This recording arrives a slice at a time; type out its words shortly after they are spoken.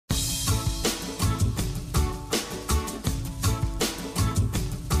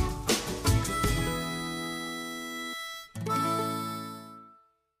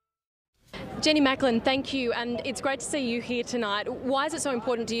Jenny Macklin, thank you, and it's great to see you here tonight. Why is it so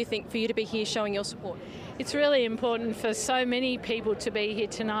important, do you think, for you to be here showing your support? It's really important for so many people to be here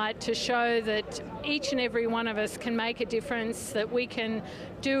tonight to show that each and every one of us can make a difference, that we can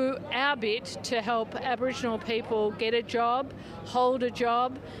do our bit to help Aboriginal people get a job, hold a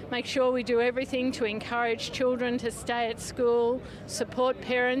job, make sure we do everything to encourage children to stay at school, support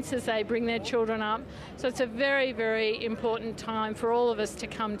parents as they bring their children up. So it's a very, very important time for all of us to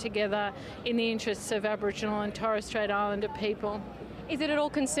come together in the interests of Aboriginal and Torres Strait Islander people. Is it at all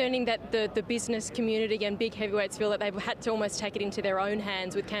concerning that the business community and big heavyweights feel that they've had to almost take it into their own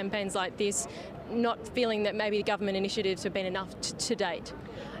hands with campaigns like this, not feeling that maybe the government initiatives have been enough to date?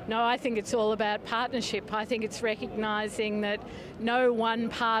 No, I think it's all about partnership. I think it's recognising that no one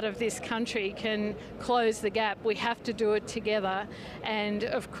part of this country can close the gap. We have to do it together. And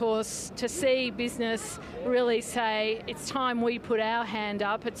of course, to see business really say it's time we put our hand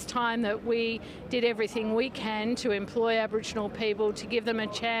up, it's time that we did everything we can to employ Aboriginal people, to give them a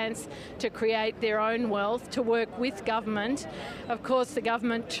chance to create their own wealth, to work with government. Of course, the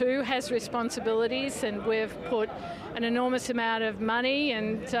government too has responsibilities, and we've put an enormous amount of money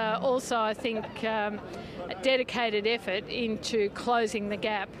and also, I think, a dedicated effort into closing the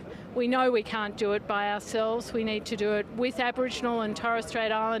gap. We know we can't do it by ourselves. We need to do it with Aboriginal and Torres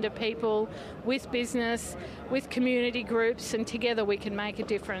Strait Islander people, with business, with community groups, and together we can make a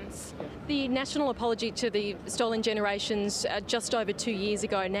difference. The national apology to the stolen generations just over 2 years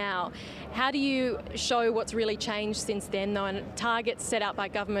ago now. How do you show what's really changed since then, though, and targets set out by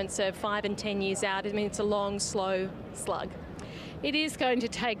governments are 5 and 10 years out? I mean, it's a long, slow slug. It is going to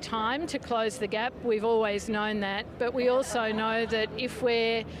take time to close the gap. We've always known that, but we also know that if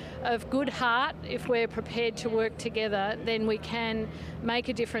we're of good heart, if we're prepared to work together, then we can make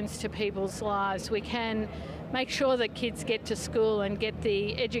a difference to people's lives. We can make sure that kids get to school and get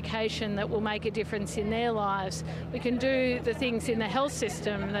the education that will make a difference in their lives. We can do the things in the health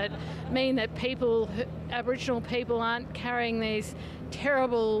system that mean that Aboriginal people aren't carrying these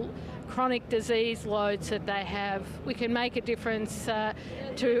terrible chronic disease loads that they have. We can make a difference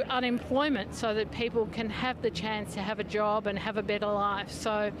to unemployment so that people can have the chance to have a job and have a better life.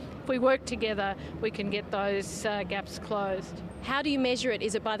 So if we work together, we can get those gaps closed. How do you measure it?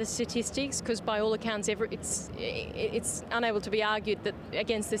 Is it by the statistics? Because by all accounts, it's unable to be argued that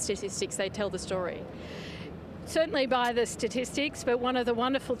against the statistics they tell the story. Certainly by the statistics, but one of the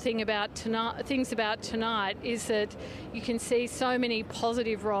wonderful things about tonight is that you can see so many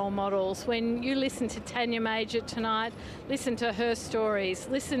positive role models. When you listen to Tanya Major tonight, listen to her stories,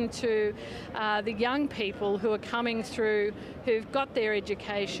 listen to the young people who are coming through, who've got their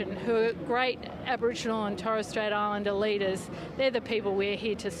education, who are great Aboriginal and Torres Strait Islander leaders. They're the people we're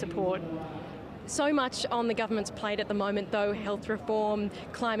here to support. So much on the government's plate at the moment, though: health reform,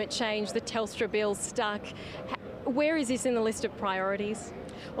 climate change, the Telstra bill stuck. Where is this in the list of priorities?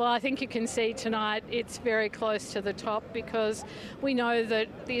 Well, I think you can see tonight it's very close to the top, because we know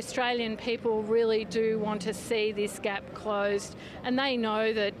that the Australian people really do want to see this gap closed, and they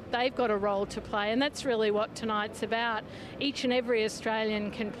know that they've got a role to play, and that's really what tonight's about. Each and every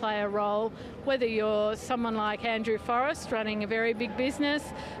Australian can play a role, whether you're someone like Andrew Forrest running a very big business,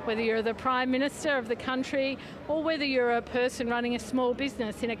 whether you're the Prime Minister of the country, or whether you're a person running a small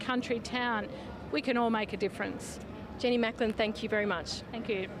business in a country town. We can all make a difference. Jenny Macklin, thank you very much. Thank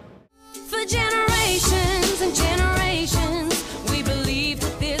you. For generations and generations, we believe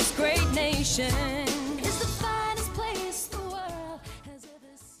that this great nation